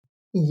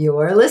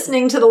You're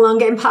listening to the Long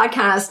Game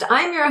Podcast.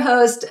 I'm your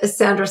host,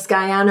 Sandra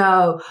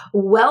Scaiano.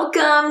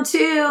 Welcome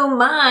to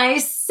my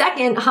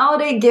second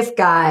holiday gift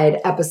guide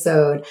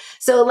episode.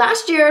 So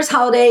last year's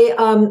holiday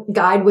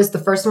guide was the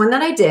first one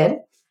that I did,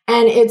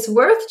 and it's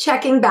worth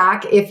checking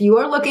back if you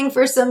are looking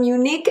for some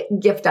unique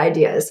gift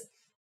ideas.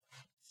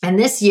 And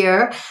this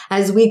year,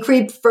 as we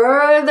creep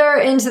further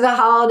into the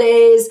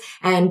holidays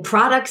and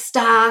product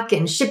stock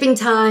and shipping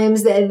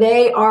times,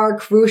 they are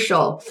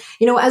crucial.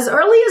 You know, as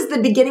early as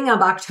the beginning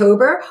of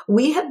October,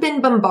 we have been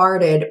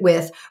bombarded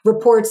with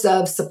reports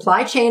of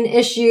supply chain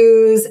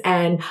issues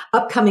and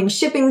upcoming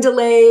shipping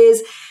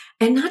delays,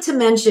 and not to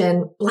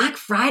mention Black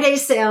Friday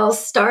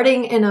sales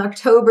starting in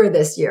October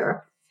this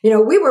year. You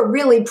know, we were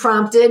really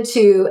prompted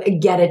to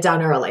get it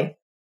done early.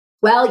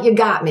 Well, you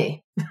got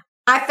me.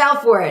 I fell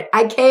for it.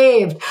 I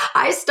caved.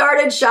 I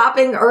started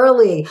shopping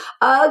early.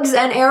 Uggs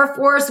and Air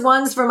Force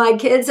Ones for my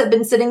kids have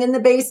been sitting in the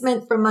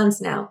basement for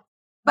months now.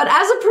 But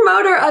as a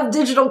promoter of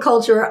digital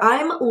culture,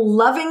 I'm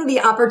loving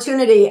the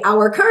opportunity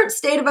our current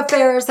state of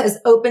affairs has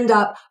opened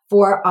up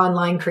for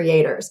online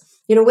creators.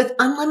 You know, with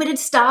unlimited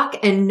stock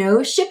and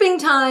no shipping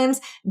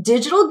times,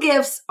 digital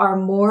gifts are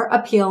more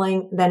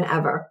appealing than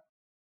ever.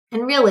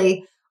 And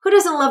really, who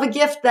doesn't love a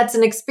gift that's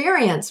an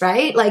experience,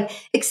 right? Like,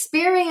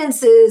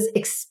 experiences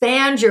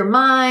expand your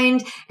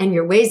mind and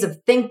your ways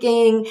of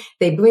thinking.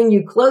 They bring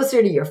you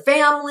closer to your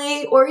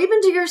family or even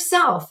to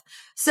yourself.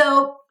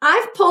 So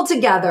I've pulled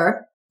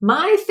together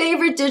my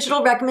favorite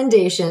digital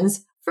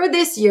recommendations for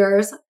this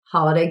year's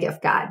holiday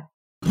gift guide.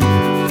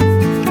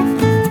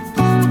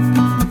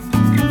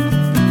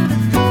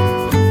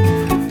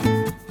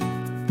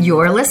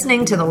 You're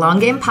listening to the Long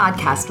Game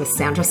Podcast with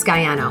Sandra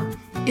Scaiano.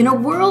 In a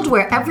world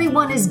where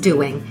everyone is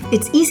doing,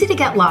 it's easy to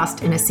get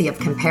lost in a sea of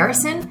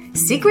comparison,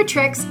 secret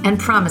tricks, and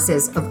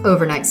promises of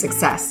overnight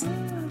success.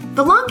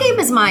 The long game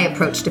is my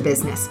approach to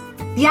business,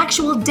 the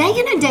actual day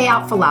in and day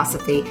out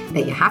philosophy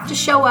that you have to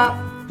show up,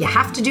 you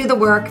have to do the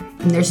work,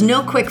 and there's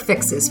no quick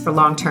fixes for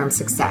long-term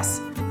success.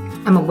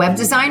 I'm a web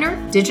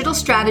designer, digital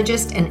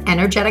strategist, and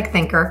energetic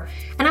thinker,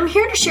 and I'm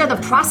here to share the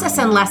process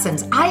and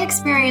lessons I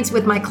experience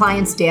with my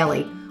clients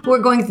daily who are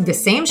going through the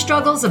same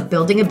struggles of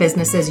building a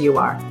business as you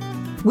are.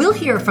 We'll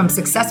hear from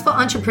successful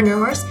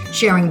entrepreneurs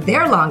sharing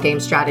their long game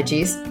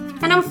strategies,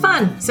 and I'm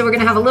fun, so we're going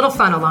to have a little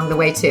fun along the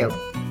way too.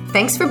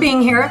 Thanks for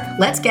being here.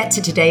 Let's get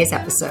to today's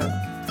episode.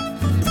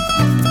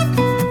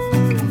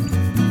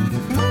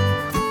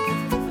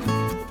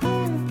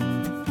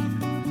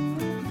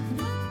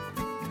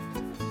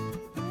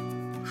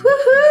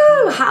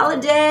 Woohoo!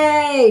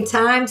 Holiday!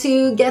 Time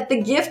to get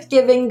the gift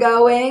giving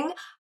going.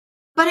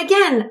 But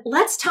again,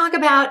 let's talk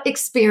about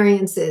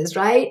experiences,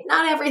 right?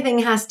 Not everything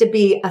has to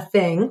be a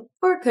thing,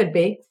 or it could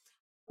be.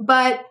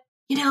 But,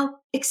 you know,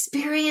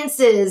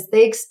 experiences,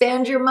 they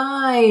expand your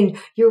mind,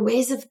 your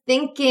ways of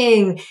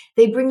thinking.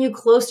 They bring you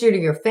closer to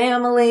your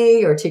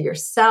family or to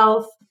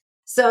yourself.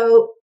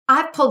 So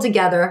I've pulled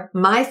together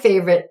my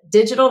favorite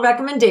digital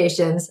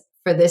recommendations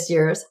for this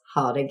year's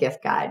holiday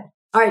gift guide.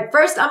 All right,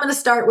 first I'm going to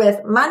start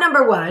with my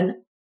number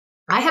one.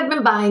 I have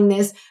been buying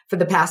this for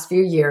the past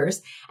few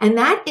years, and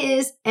that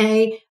is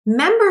a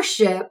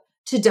membership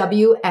to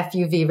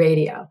WFUV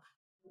Radio.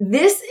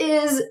 This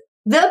is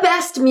the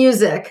best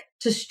music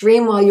to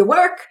stream while you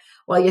work,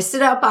 while you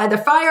sit out by the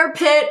fire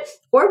pit,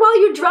 or while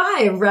you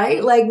drive,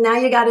 right? Like, now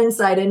you got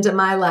insight into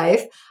my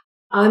life.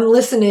 I'm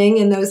listening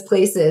in those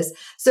places.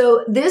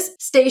 So this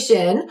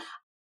station,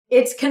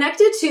 it's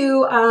connected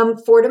to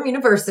Fordham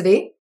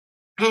University,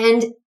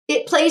 and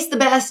it plays the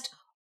best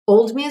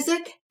old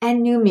music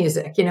and new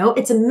music. You know,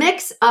 it's a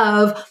mix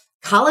of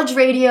college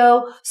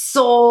radio,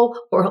 soul,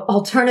 or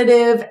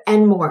alternative,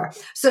 and more.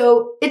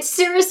 So it's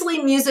seriously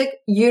music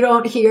you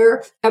don't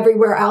hear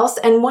everywhere else.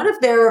 And one of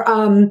their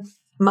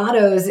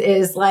mottos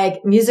is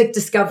like, music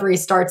discovery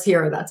starts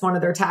here. That's one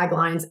of their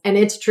taglines. And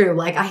it's true.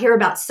 Like, I hear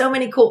about so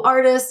many cool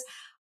artists,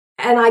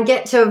 and I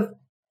get to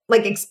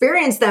like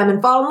experience them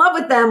and fall in love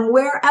with them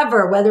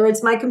wherever, whether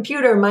it's my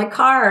computer, my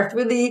car,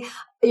 through the,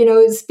 you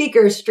know,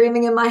 speakers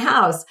streaming in my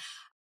house.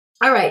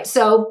 All right,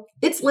 so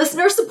it's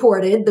listener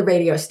supported, the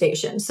radio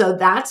station. So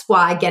that's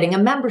why getting a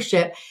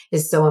membership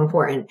is so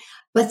important.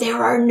 But there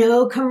are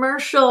no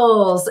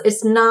commercials.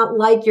 It's not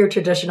like your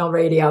traditional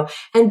radio.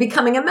 And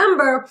becoming a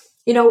member,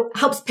 you know,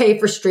 helps pay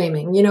for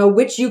streaming, you know,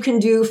 which you can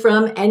do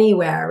from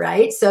anywhere,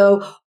 right?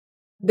 So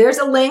there's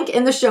a link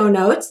in the show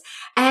notes.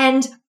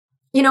 And,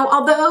 you know,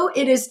 although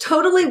it is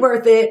totally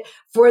worth it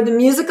for the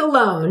music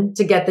alone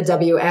to get the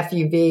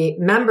WFUV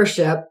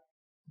membership,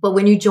 but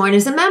when you join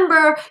as a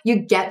member, you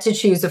get to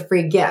choose a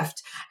free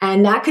gift.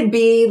 And that could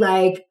be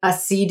like a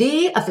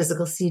CD, a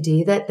physical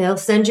CD that they'll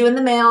send you in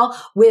the mail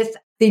with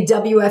the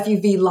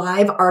WFUV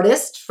live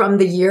artist from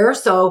the year.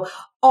 So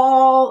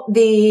all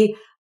the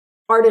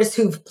artists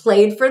who've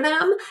played for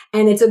them.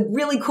 And it's a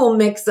really cool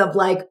mix of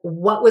like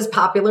what was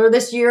popular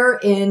this year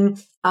in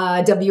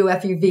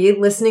WFUV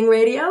listening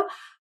radio.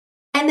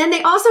 And then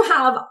they also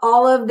have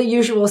all of the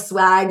usual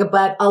swag,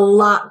 but a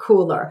lot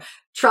cooler.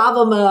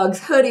 Travel mugs,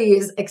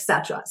 hoodies,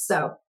 etc.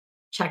 So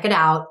check it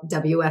out,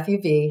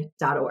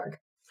 WFUV.org.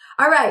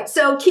 All right.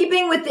 So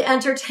keeping with the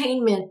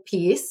entertainment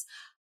piece,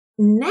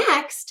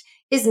 next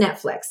is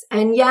Netflix.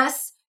 And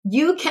yes,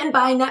 you can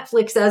buy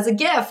Netflix as a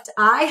gift.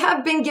 I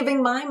have been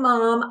giving my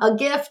mom a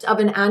gift of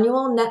an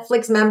annual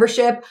Netflix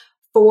membership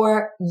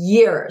for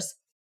years.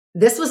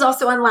 This was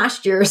also on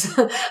last year's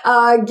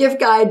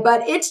gift guide,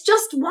 but it's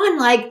just one.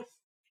 Like,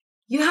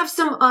 you have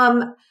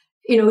some,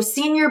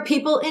 senior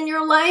people in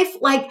your life.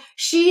 Like,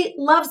 she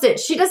loves it.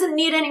 She doesn't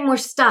need any more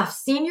stuff.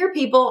 Senior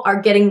people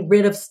are getting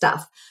rid of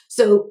stuff.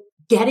 So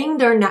getting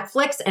their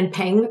Netflix and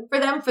paying for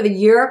them for the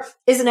year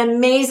is an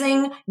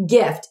amazing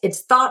gift. It's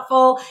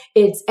thoughtful.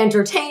 It's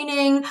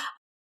entertaining.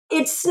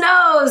 It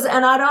snows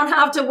and I don't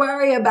have to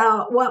worry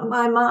about what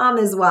my mom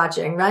is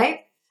watching, right?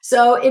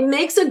 So it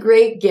makes a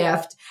great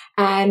gift.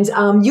 And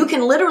you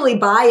can literally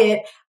buy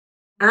it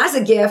as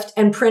a gift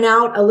and print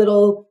out a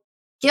little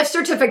gift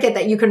certificate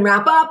that you can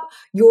wrap up.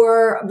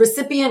 Your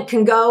recipient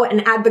can go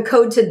and add the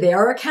code to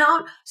their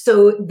account,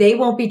 so they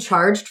won't be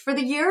charged for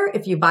the year.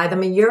 If you buy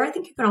them a year, I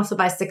think you can also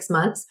buy 6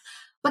 months,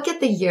 but get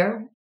the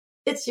year.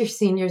 It's your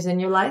seniors in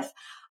your life.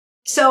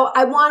 So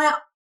I want to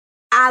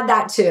add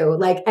that too.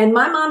 And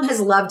my mom has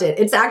loved it.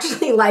 It's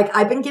actually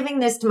I've been giving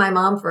this to my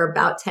mom for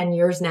about 10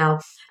 years now.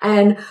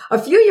 And a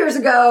few years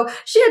ago,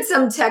 she had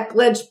some tech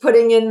glitch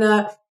putting in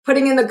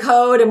the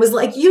code and was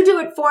like, you do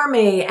it for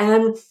me.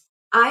 And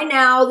I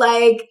now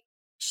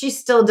she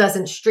still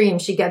doesn't stream.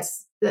 She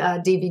gets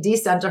DVD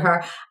sent to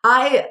her.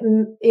 I,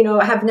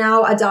 have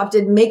now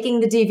adopted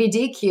making the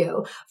DVD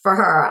queue for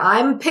her.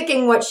 I'm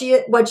picking what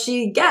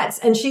she gets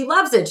and she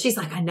loves it. She's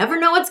like, I never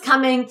know what's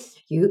coming.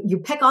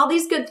 You pick all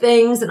these good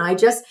things and I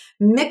just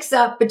mix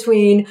up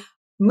between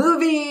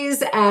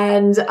movies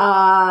and,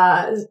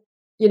 the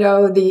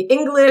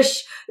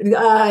English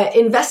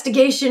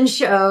investigation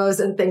shows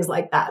and things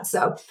like that.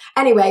 So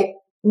anyway,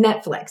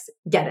 Netflix,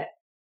 get it.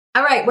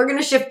 All right, we're going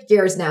to shift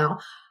gears now.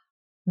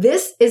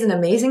 This is an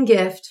amazing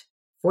gift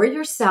for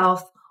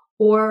yourself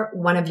or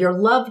one of your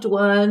loved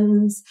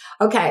ones.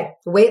 Okay,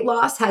 weight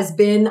loss has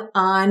been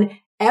on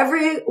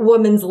every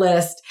woman's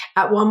list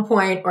at one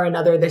point or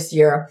another this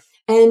year.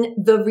 And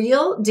the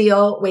Real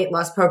Deal Weight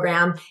Loss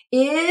Program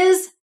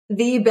is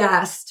the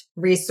best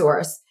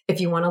resource if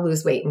you want to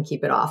lose weight and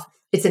keep it off.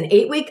 It's an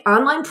 8-week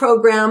online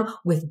program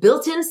with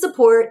built-in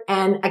support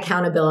and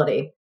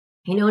accountability.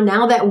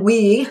 Now that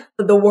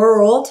the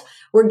world,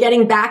 we're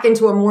getting back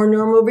into a more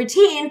normal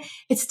routine,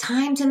 it's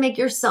time to make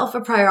yourself a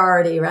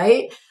priority,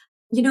 right?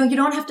 You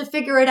don't have to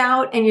figure it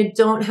out and you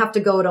don't have to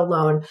go it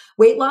alone.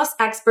 Weight loss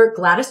expert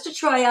Gladys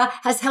DeTroia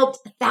has helped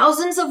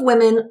thousands of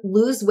women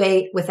lose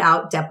weight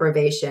without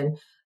deprivation.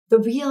 The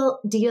Real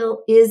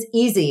Deal is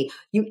easy.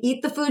 You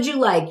eat the food you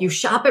like, you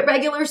shop at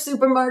regular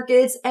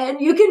supermarkets,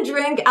 and you can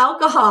drink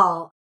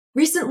alcohol.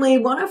 Recently,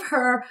 one of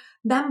her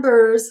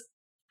members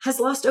has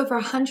lost over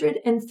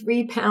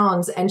 103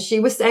 pounds. And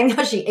she was saying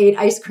how she ate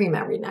ice cream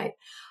every night.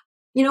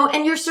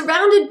 And you're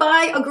surrounded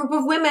by a group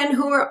of women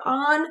who are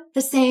on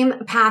the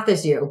same path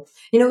as you.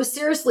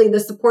 Seriously, the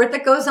support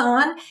that goes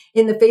on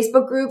in the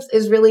Facebook groups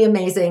is really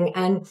amazing.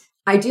 And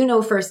I do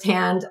know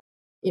firsthand,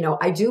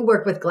 I do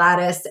work with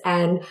Gladys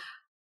and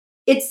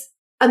it's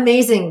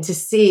amazing to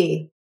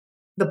see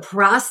the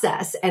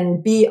process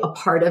and be a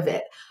part of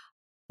it.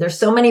 There's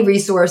so many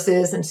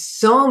resources and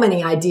so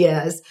many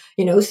ideas,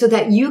 so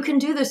that you can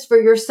do this for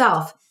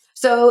yourself.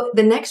 So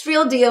the next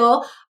Real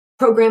Deal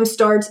program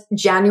starts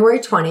January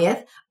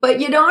 20th, but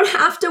you don't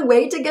have to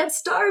wait to get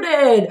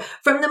started.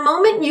 From the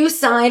moment you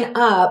sign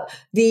up,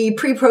 the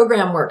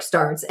pre-program work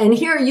starts. And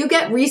here you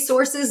get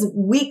resources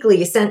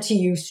weekly sent to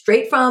you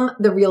straight from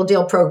the Real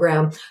Deal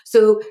program.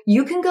 So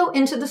you can go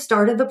into the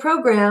start of the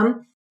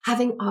program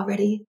having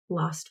already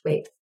lost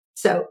weight.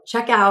 So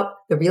check out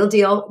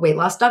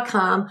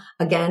therealdealweightloss.com.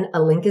 Again,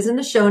 a link is in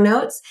the show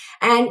notes.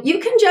 And you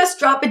can just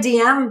drop a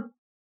DM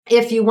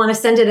if you want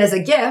to send it as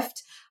a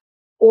gift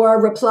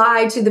or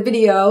reply to the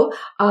video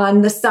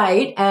on the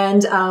site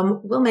and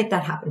we'll make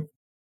that happen.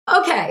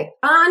 Okay,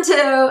 on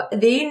to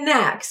the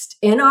next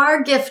in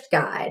our gift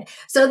guide.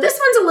 So this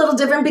one's a little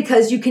different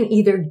because you can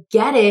either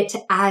get it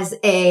as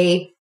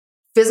a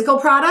physical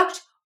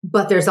product,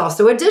 but there's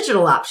also a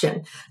digital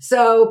option.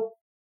 So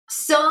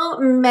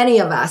many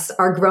of us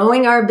are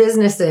growing our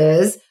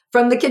businesses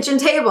from the kitchen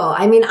table.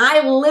 I mean,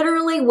 I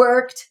literally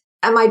worked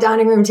at my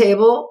dining room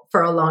table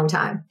for a long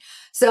time.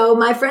 So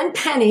my friend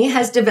Penny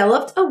has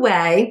developed a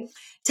way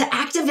to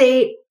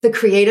activate the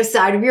creative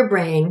side of your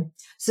brain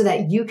so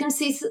that you can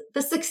see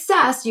the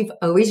success you've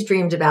always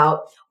dreamed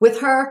about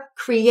with her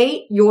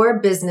Create Your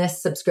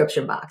Business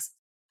subscription box.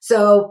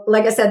 So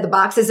like I said, the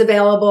box is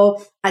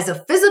available as a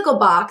physical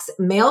box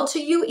mailed to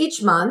you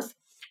each month,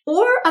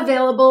 or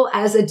available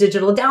as a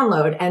digital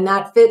download. And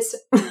that fits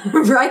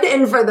right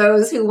in for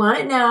those who want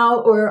it now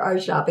or are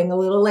shopping a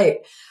little late.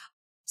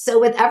 So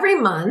with every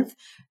month,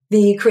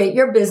 the Create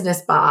Your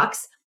Business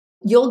box,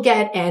 you'll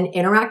get an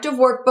interactive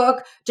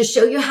workbook to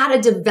show you how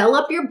to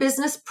develop your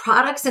business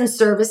products and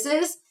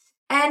services.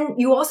 And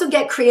you also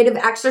get creative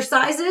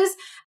exercises,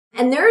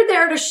 and they're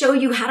there to show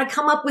you how to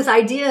come up with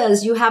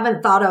ideas you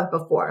haven't thought of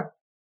before.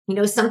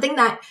 Something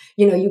that,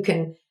 you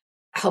can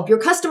help your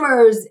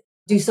customers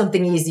do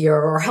something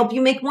easier or help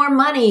you make more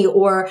money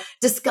or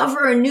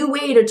discover a new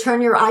way to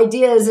turn your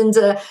ideas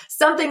into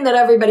something that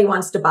everybody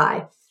wants to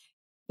buy.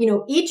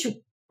 Each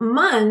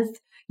month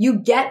you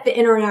get the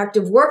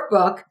interactive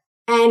workbook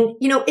and,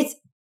 it's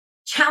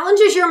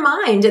challenges your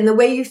mind and the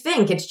way you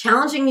think. It's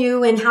challenging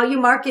you in how you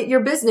market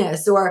your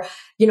business or,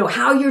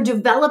 how you're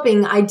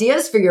developing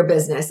ideas for your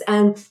business.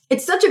 And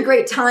it's such a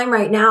great time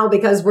right now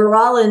because we're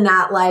all in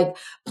that like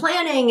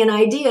planning and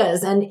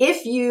ideas. And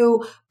if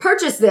you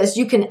purchase this,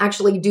 you can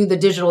actually do the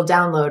digital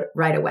download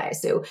right away.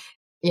 So,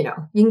 you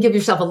can give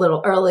yourself a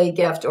little early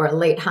gift or a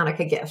late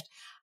Hanukkah gift.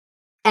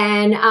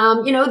 And,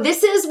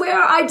 this is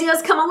where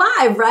ideas come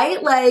alive,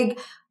 right? Like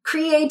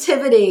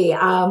creativity.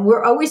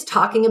 We're always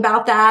talking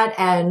about that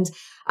and,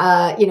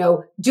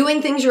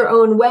 doing things your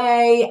own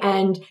way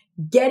and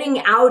getting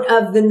out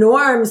of the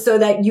norm so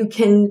that you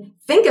can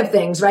think of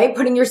things, right?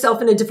 Putting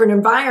yourself in a different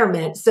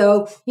environment.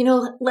 So,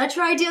 let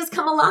your ideas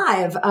come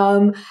alive.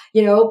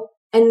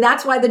 And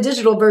that's why the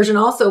digital version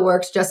also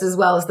works just as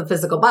well as the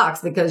physical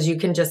box because you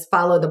can just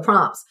follow the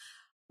prompts.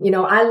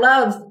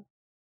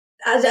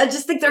 I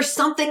just think there's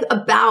something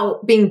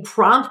about being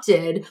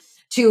prompted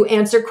to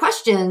answer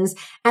questions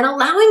and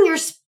allowing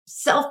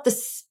yourself the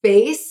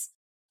space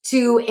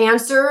to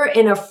answer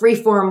in a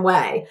free-form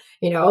way.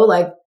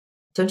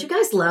 Don't you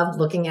guys love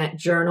looking at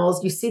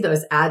journals? You see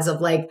those ads of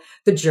like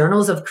the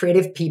journals of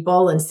creative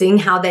people and seeing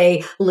how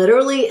they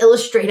literally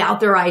illustrate out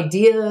their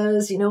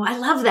ideas. I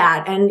love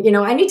that. And,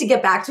 I need to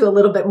get back to a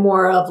little bit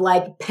more of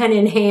like pen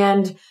in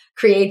hand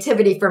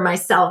creativity for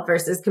myself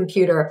versus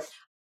computer.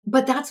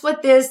 But that's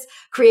what this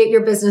Create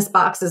Your Business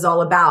box is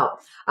all about.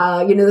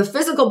 The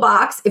physical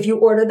box, if you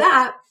order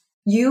that,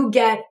 you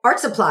get art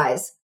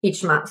supplies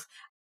each month.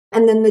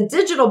 And then the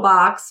digital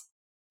box,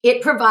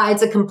 it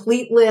provides a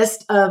complete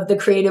list of the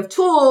creative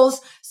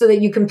tools so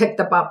that you can pick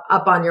them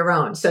up on your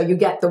own. So you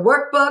get the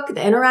workbook, the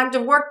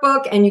interactive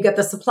workbook, and you get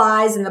the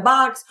supplies in the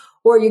box,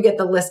 or you get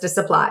the list of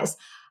supplies.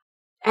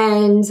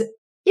 And,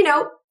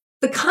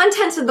 the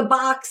contents of the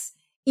box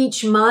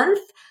each month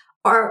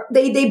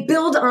they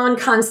build on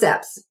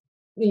concepts,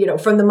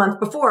 from the month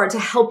before to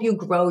help you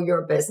grow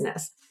your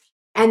business.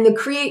 And the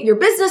Create Your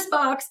Business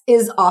box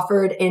is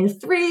offered in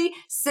 3,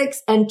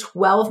 6, and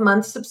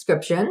 12-month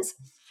subscriptions.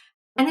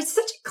 And it's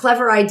such a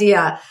clever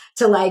idea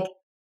to like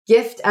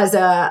gift as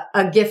a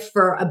gift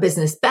for a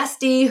business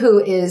bestie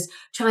who is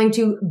trying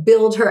to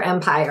build her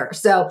empire.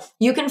 So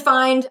you can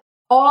find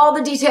all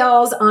the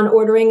details on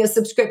ordering a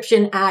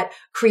subscription at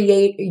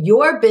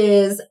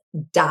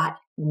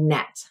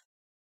createyourbiz.net.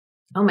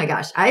 Oh my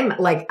gosh. I'm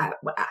like,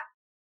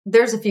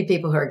 there's a few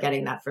people who are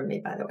getting that from me,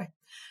 by the way.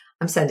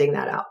 I'm sending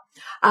that out.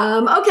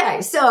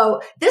 Okay.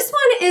 So this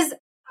one is,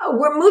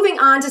 we're moving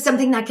on to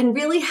something that can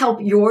really help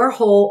your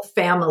whole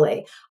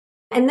family.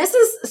 And this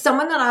is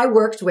someone that I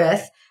worked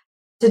with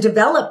to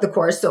develop the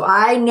course. So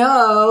I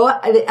know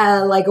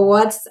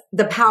what's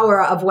the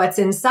power of what's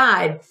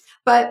inside.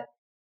 But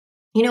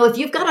if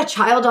you've got a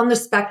child on the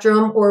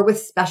spectrum or with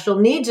special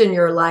needs in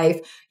your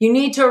life, you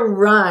need to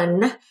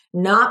run,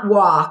 not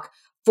walk,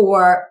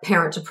 for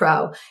Parent to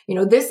Pro.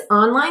 This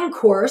online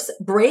course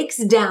breaks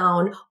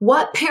down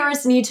what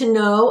parents need to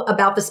know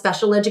about the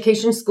special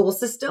education school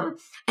system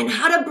and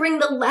how to bring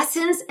the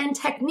lessons and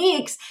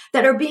techniques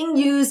that are being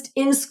used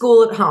in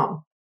school at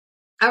home.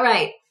 All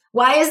right.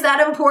 Why is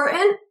that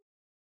important?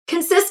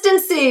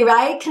 Consistency,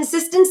 right?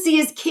 Consistency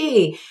is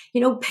key.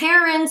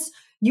 Parents,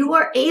 you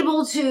are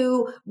able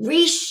to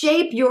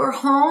reshape your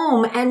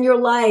home and your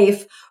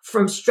life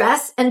from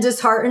stress and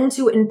disheartened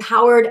to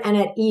empowered and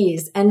at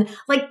ease. And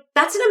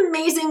that's an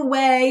amazing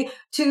way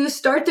to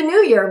start the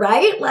new year,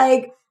 right?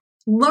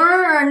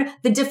 Learn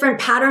the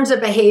different patterns of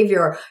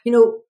behavior,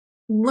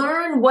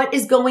 learn what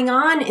is going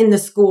on in the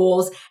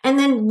schools and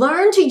then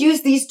learn to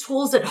use these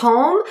tools at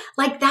home.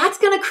 That's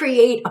going to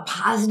create a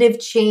positive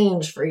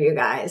change for you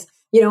guys,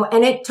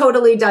 and it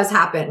totally does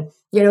happen.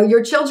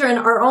 Your children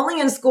are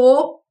only in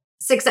school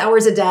 6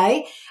 hours a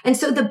day. And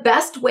so the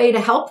best way to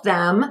help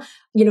them,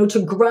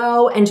 to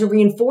grow and to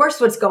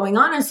reinforce what's going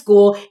on in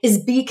school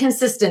is be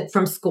consistent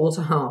from school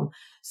to home.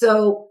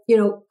 So,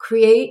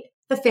 create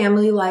the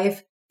family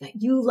life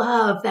that you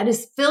love, that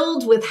is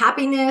filled with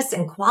happiness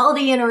and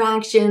quality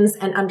interactions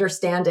and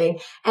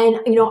understanding. And,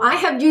 I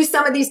have used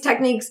some of these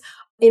techniques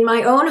in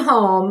my own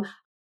home.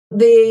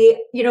 They're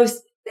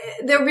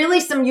really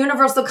some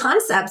universal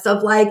concepts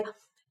of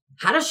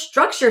how to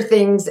structure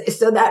things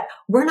so that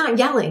we're not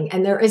yelling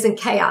and there isn't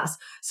chaos.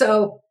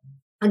 So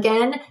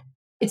again,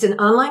 it's an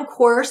online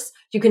course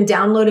you can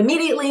download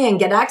immediately and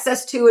get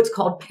access to. It's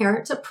called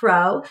Parent to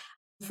Pro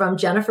from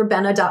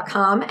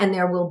jenniferbenna.com. And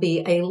there will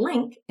be a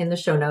link in the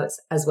show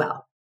notes as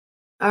well.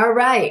 All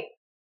right.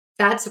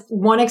 That's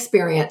one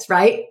experience,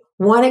 right?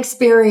 One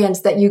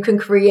experience that you can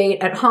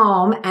create at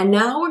home. And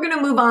now we're going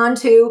to move on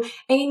to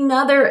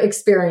another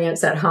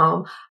experience at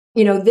home.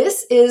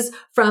 This is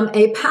from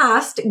a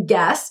past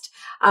guest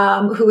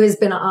who has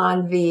been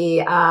on the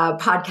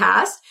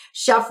podcast,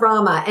 Chef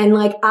Rama. And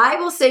I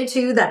will say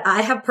too that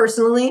I have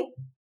personally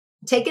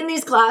taken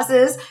these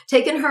classes,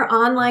 taken her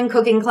online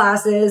cooking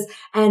classes,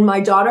 and my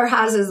daughter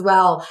has as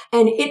well.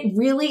 And it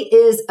really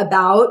is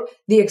about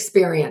the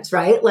experience,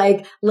 right?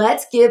 Like,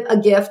 let's give a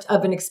gift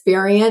of an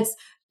experience.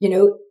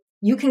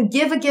 You can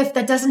give a gift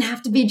that doesn't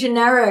have to be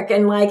generic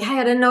and like, hey,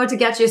 I didn't know what to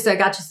get you, so I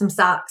got you some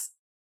socks.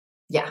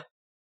 Yeah.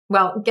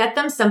 Well, get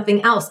them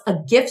something else, a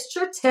gift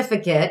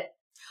certificate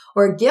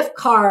or a gift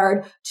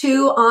card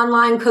to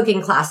online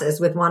cooking classes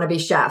with Wannabe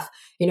Chef,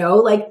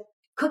 like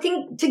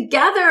cooking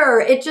together.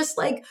 It just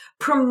like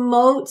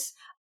promotes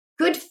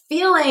good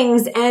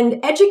feelings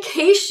and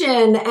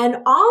education and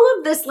all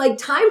of this like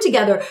time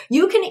together.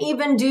 You can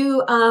even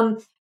do,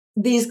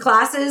 these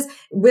classes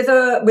with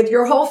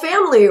your whole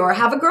family or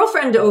have a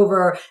girlfriend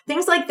over,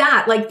 things like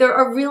that. Like they're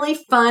a really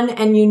fun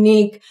and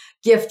unique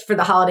gift for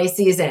the holiday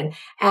season.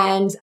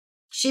 And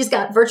she's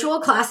got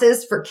virtual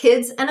classes for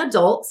kids and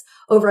adults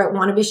over at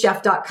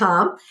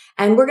wannabechef.com.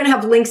 And we're going to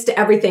have links to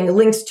everything,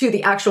 links to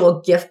the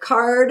actual gift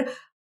card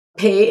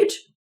page.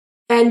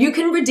 And you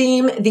can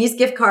redeem these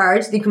gift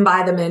cards. You can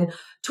buy them in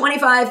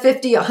 $25,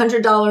 $50,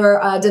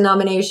 $100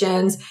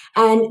 denominations,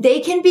 and they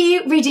can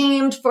be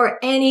redeemed for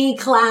any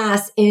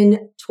class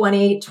in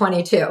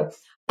 2022.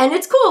 And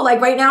it's cool.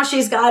 Like right now,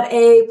 she's got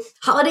a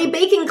holiday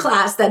baking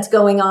class that's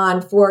going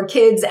on for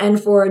kids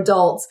and for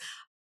adults.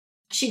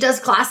 She does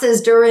classes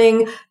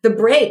during the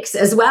breaks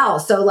as well.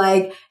 So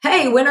like,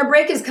 hey, winter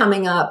break is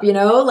coming up,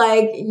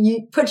 like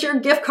you put your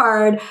gift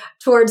card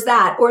towards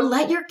that or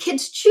let your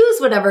kids choose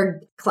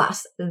whatever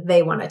class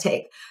they want to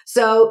take.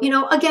 So,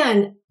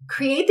 again,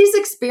 create these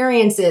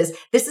experiences.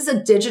 This is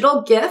a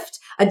digital gift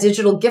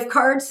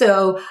card.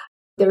 So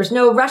there's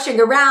no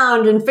rushing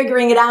around and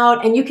figuring it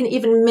out. And you can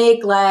even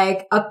make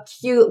like a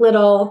cute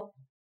little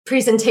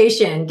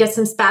presentation, get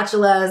some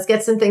spatulas,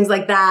 get some things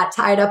like that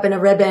tied up in a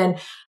ribbon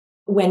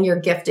when you're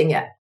gifting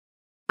it.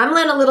 I'm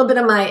letting a little bit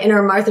of my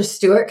inner Martha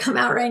Stewart come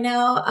out right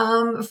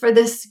now for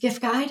this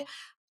gift guide.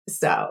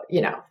 So,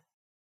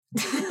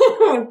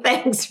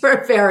 thanks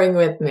for bearing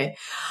with me.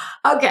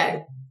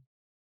 Okay.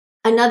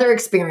 Another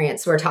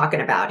experience we're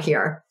talking about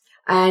here.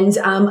 And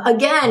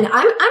again,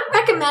 I'm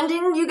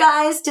recommending you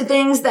guys to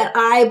things that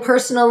I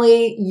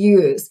personally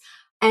use.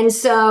 And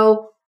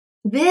so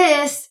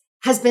this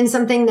has been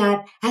something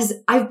that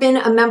I've been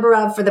a member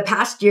of for the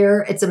past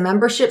year. It's a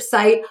membership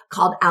site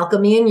called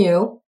Alchemy and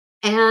You.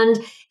 And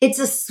it's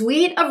a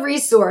suite of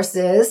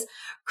resources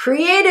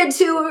created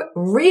to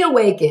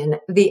reawaken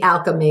the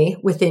alchemy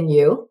within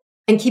you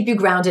and keep you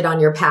grounded on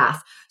your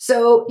path.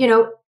 So,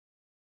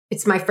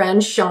 it's my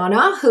friend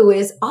Shauna, who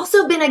has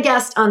also been a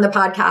guest on the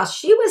podcast.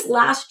 She was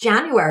last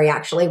January,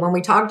 actually, when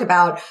we talked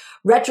about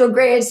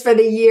retrogrades for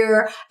the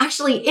year.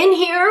 Actually, in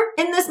here,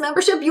 in this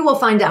membership, you will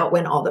find out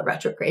when all the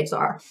retrogrades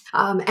are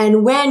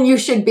and when you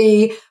should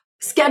be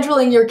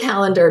scheduling your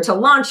calendar to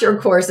launch your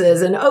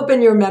courses and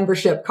open your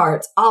membership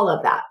carts, all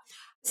of that.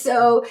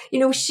 So,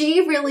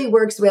 she really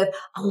works with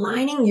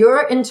aligning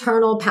your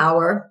internal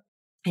power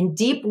and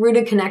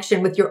deep-rooted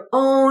connection with your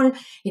own,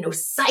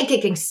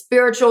 psychic and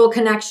spiritual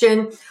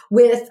connection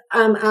with,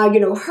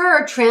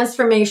 her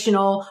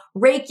transformational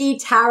Reiki,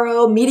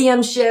 tarot,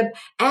 mediumship,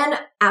 and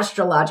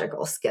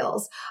astrological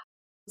skills.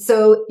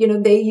 So,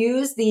 they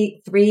use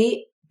the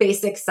 3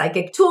 basic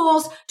psychic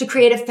tools to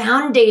create a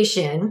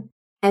foundation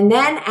and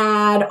then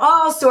add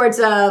all sorts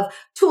of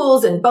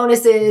tools and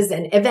bonuses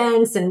and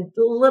events and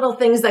little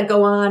things that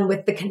go on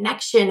with the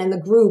connection and the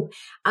group.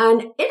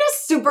 And it is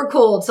super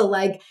cool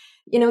to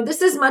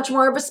this is much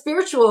more of a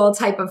spiritual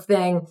type of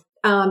thing,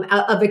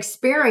 of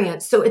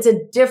experience. So it's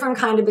a different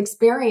kind of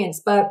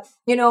experience. But,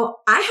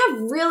 I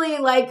have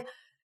really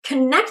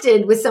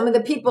connected with some of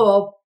the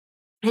people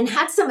and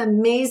had some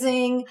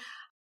amazing,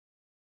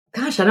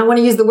 I don't want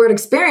to use the word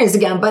experience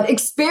again, but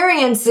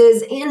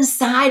experiences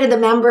inside of the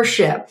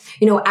membership,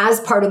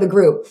 as part of the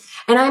group.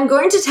 And I'm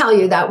going to tell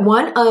you that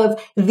one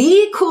of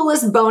the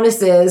coolest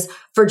bonuses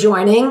for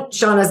joining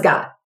Shauna's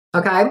got.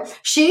 Okay.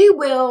 She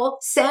will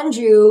send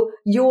you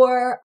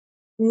your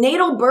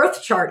natal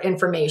birth chart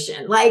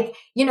information.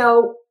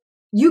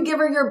 You give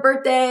her your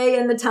birthday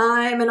and the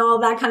time and all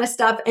that kind of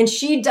stuff. And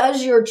she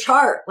does your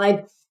chart.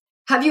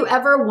 Have you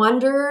ever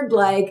wondered,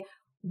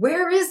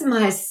 where is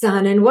my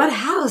sun and what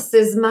house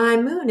is my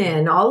moon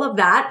in? All of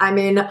that. I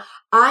mean,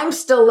 I'm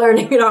still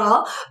learning it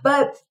all,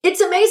 but it's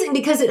amazing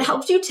because it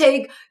helps you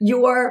take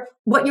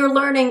what you're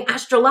learning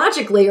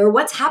astrologically or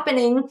what's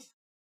happening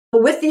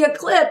with the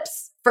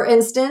eclipse, for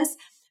instance.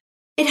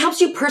 It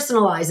helps you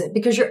personalize it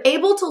because you're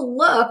able to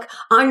look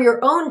on your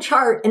own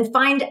chart and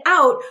find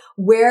out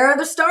where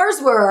the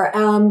stars were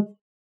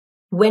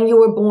when you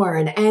were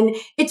born. And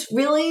it's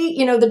really,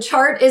 the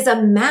chart is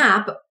a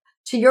map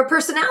to your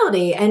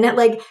personality and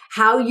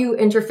how you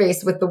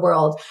interface with the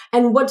world.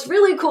 And what's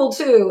really cool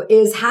too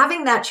is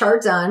having that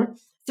chart done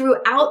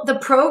throughout the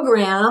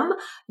program,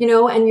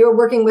 and you're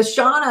working with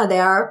Shauna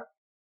there.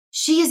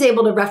 She is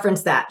able to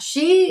reference that.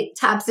 She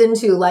taps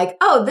into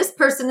oh, this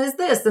person is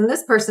this and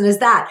this person is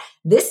that.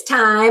 This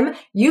time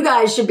you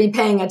guys should be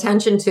paying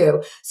attention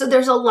to. So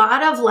there's a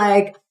lot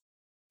of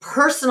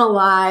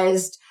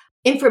personalized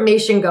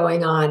information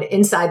going on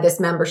inside this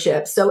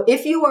membership. So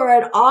if you are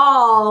at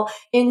all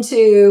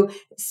into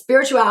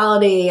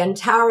spirituality and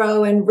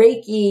tarot and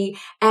Reiki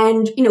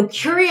and,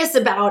 curious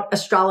about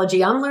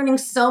astrology, I'm learning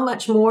so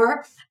much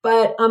more,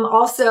 but I'm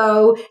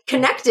also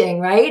connecting,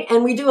 right?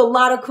 And we do a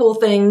lot of cool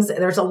things.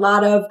 There's a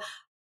lot of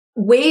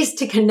ways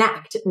to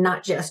connect,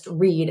 not just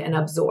read and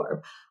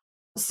absorb.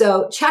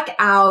 So check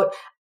out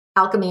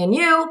Alchemy and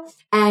You.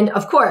 And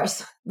of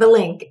course, the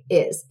link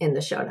is in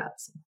the show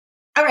notes.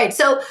 All right.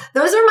 So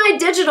those are my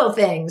digital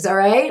things. All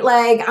right.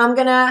 Like I'm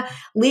going to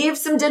leave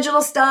some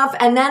digital stuff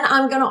and then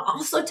I'm going to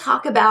also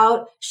talk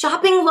about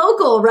shopping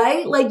local,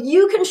 right? Like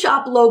you can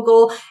shop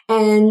local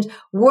and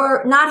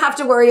not have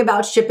to worry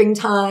about shipping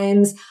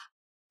times.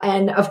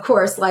 And of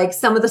course, like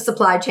some of the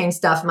supply chain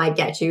stuff might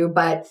get you,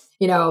 but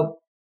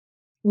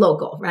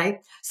local,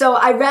 right? So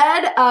I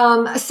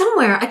read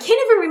somewhere, I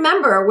can't even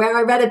remember where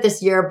I read it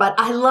this year, but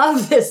I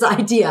love this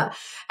idea.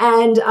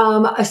 And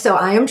so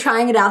I am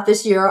trying it out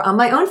this year on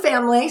my own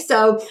family.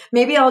 So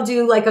maybe I'll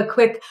do like a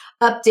quick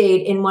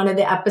update in one of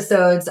the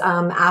episodes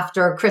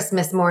after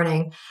Christmas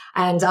morning,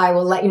 and I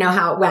will let you know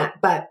how it went.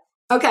 But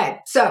okay,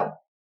 so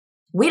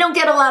we don't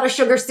get a lot of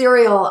sugar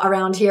cereal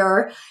around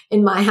here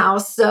in my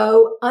house.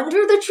 So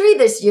under the tree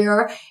this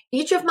year,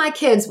 each of my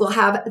kids will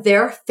have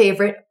their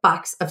favorite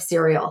box of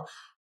cereal.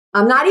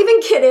 I'm not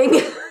even kidding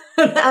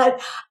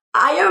that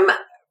I am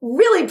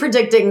really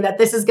predicting that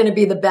this is going to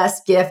be the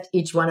best gift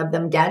each one of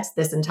them gets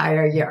this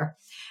entire year.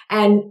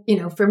 And,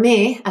 for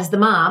me as the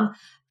mom,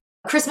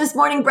 Christmas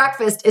morning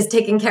breakfast is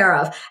taken care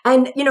of.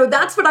 And,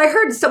 that's what I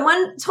heard.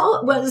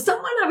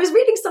 I was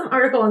reading some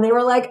article and they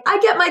were like, I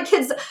get my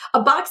kids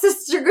a box of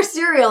sugar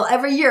cereal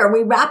every year.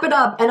 We wrap it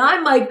up. And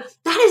I'm like,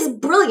 that is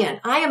brilliant.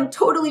 I am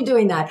totally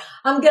doing that.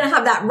 I'm going to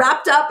have that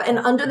wrapped up and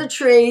under the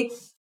tree.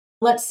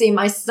 Let's see.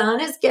 My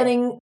son is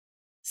getting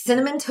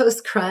Cinnamon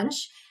Toast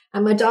Crunch.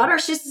 And my daughter,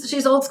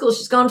 she's old school.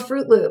 She's gone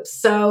Fruit Loops.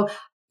 So,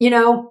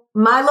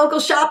 my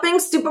local shopping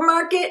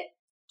supermarket,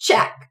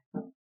 check.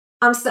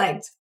 I'm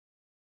psyched.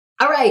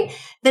 All right.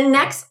 The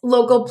next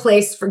local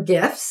place for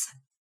gifts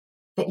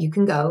that you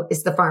can go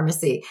is the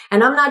pharmacy.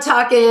 And I'm not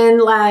talking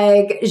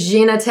like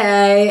Ginate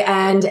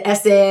and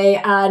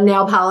SA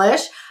nail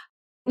polish.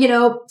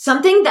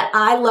 Something that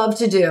I love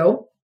to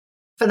do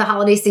for the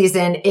holiday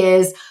season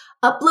is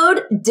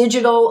upload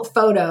digital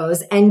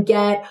photos and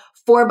get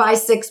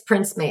 4x6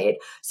 prints made.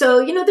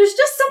 So, there's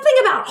just something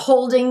about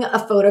holding a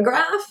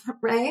photograph,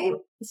 right?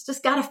 It's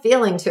just got a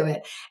feeling to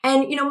it.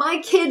 And,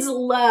 my kids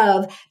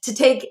love to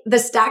take the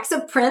stacks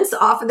of prints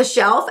off of the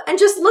shelf and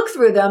just look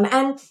through them.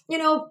 And,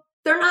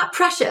 they're not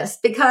precious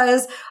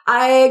because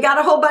I got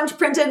a whole bunch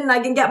printed and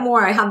I can get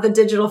more. I have the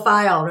digital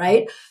file,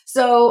 right?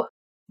 So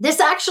this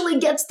actually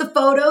gets the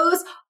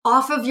photos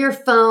off of your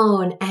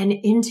phone and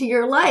into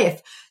your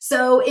life.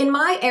 So in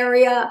my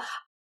area,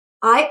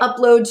 I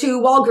upload to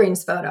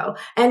Walgreens Photo.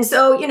 And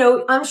so,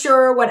 I'm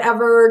sure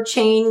whatever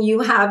chain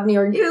you have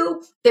near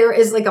you, there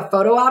is like a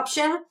photo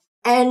option.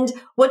 And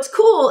what's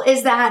cool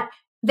is that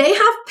they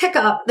have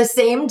pickup the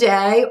same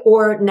day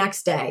or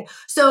next day.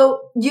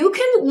 So you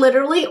can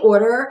literally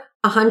order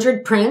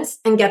 100 prints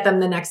and get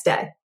them the next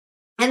day.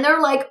 And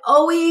they're like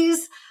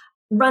always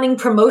running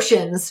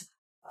promotions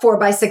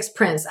 4x6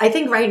 prints. I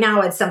think right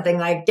now it's something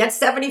like get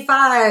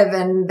 75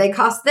 and they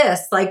cost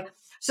this.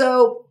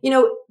 So,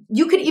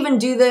 you could even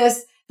do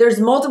this. There's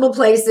multiple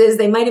places.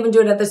 They might even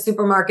do it at the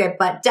supermarket,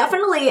 but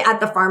definitely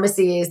at the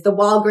pharmacies, the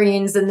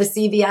Walgreens and the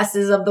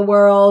CVS's of the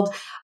world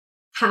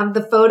have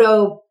the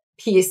photo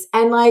piece.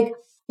 And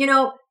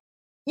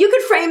you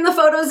could frame the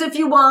photos if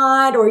you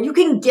want, or you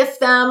can gift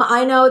them.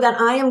 I know that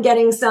I am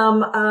getting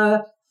some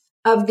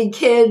of the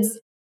kids'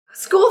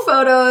 school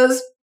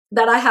photos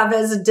that I have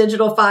as a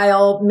digital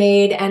file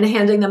made and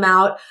handing them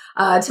out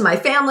to my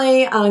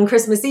family on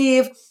Christmas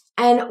Eve.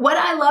 And what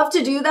I love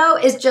to do, though,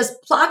 is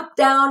just plop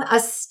down a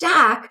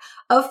stack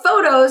of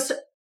photos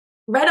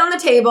right on the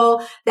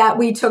table that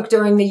we took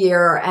during the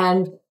year.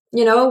 And,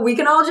 we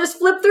can all just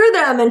flip through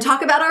them and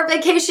talk about our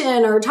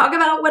vacation or talk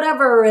about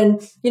whatever.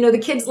 And, the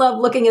kids love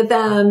looking at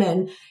them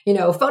and,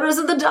 photos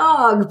of the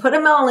dog, put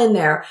them all in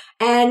there.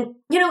 And,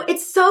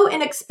 it's so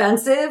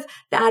inexpensive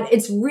that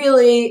it's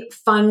really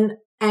fun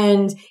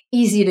and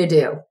easy to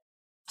do.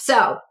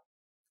 So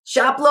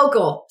shop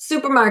local,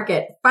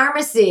 supermarket,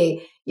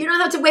 pharmacy. You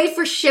don't have to wait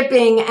for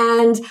shipping.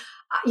 And,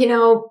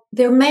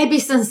 there may be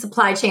some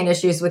supply chain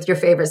issues with your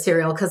favorite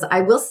cereal, because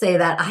I will say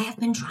that I have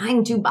been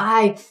trying to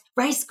buy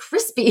Rice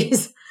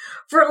Krispies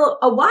for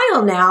a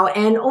while now,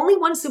 and only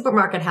one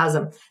supermarket has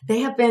them.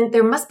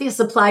 There must be a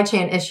supply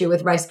chain issue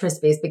with Rice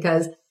Krispies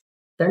because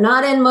they're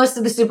not in most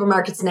of the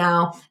supermarkets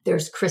now.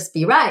 There's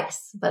crispy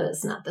rice, but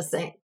it's not the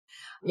same.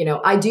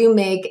 I do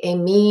make a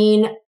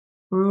mean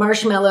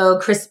marshmallow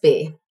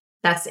crispy.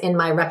 That's in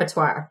my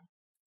repertoire.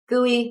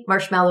 Gooey,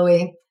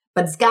 marshmallowy,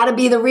 but it's got to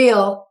be the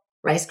real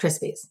Rice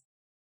Krispies.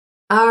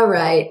 All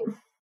right.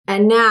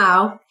 And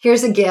now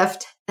here's a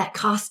gift that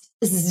costs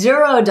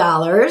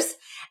 $0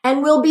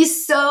 and will be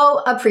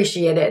so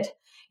appreciated.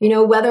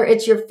 Whether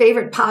it's your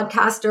favorite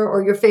podcaster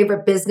or your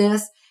favorite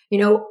business,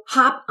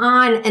 hop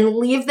on and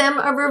leave them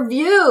a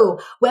review,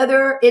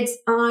 whether it's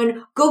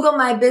on Google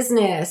My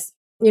Business,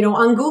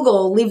 on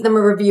Google, leave them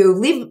a review,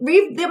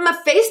 leave them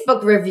a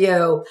Facebook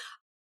review.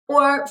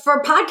 Or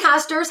for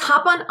podcasters,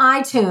 hop on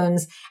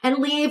iTunes and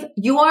leave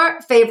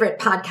your favorite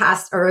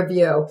podcast a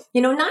review.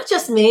 Not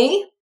just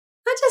me,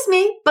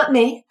 but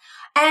me.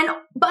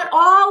 But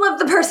all of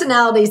the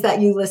personalities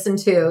that you listen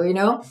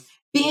to,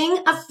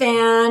 being a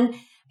fan,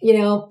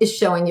 is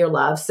showing your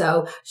love.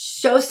 So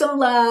show some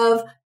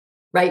love,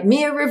 write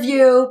me a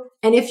review.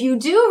 And if you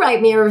do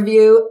write me a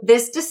review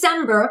this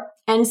December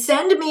and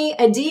send me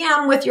a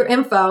DM with your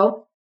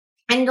info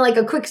and like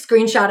a quick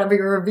screenshot of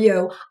your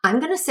review, I'm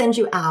going to send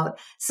you out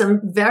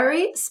some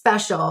very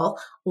special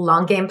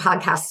Long Game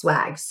Podcast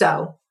swag.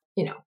 So,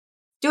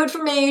 do it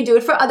for me, do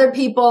it for other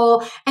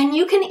people. And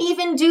you can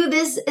even do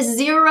this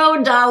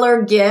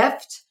 $0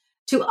 gift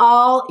to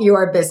all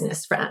your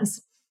business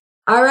friends.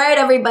 All right,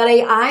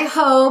 everybody. I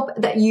hope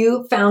that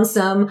you found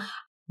some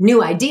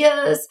new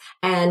ideas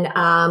and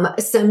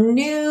some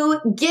new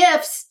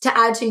gifts to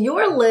add to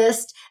your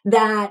list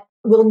that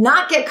will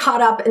not get caught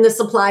up in the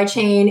supply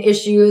chain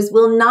issues,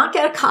 will not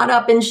get caught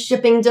up in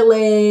shipping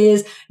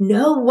delays,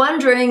 no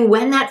wondering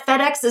when that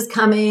FedEx is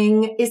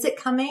coming. Is it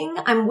coming?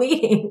 I'm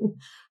waiting.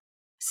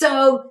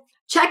 So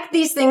check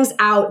these things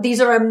out.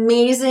 These are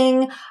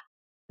amazing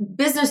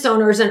business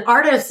owners and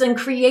artists and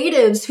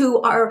creatives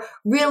who are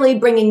really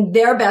bringing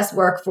their best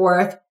work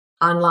forth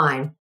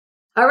online.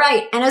 All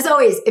right. And as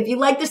always, if you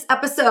like this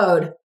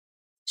episode,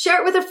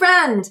 share it with a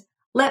friend.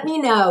 Let me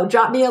know.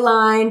 Drop me a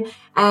line.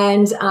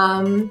 And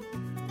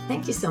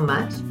thank you so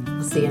much.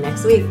 I'll see you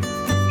next week.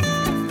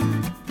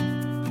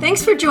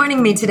 Thanks for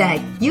joining me today.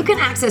 You can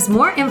access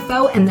more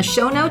info in the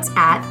show notes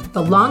at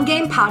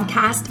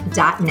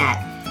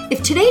thelonggamepodcast.net.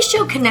 If today's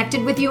show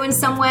connected with you in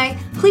some way,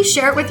 please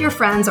share it with your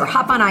friends or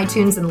hop on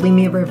iTunes and leave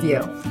me a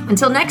review.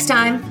 Until next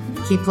time,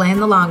 keep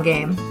playing the long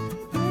game.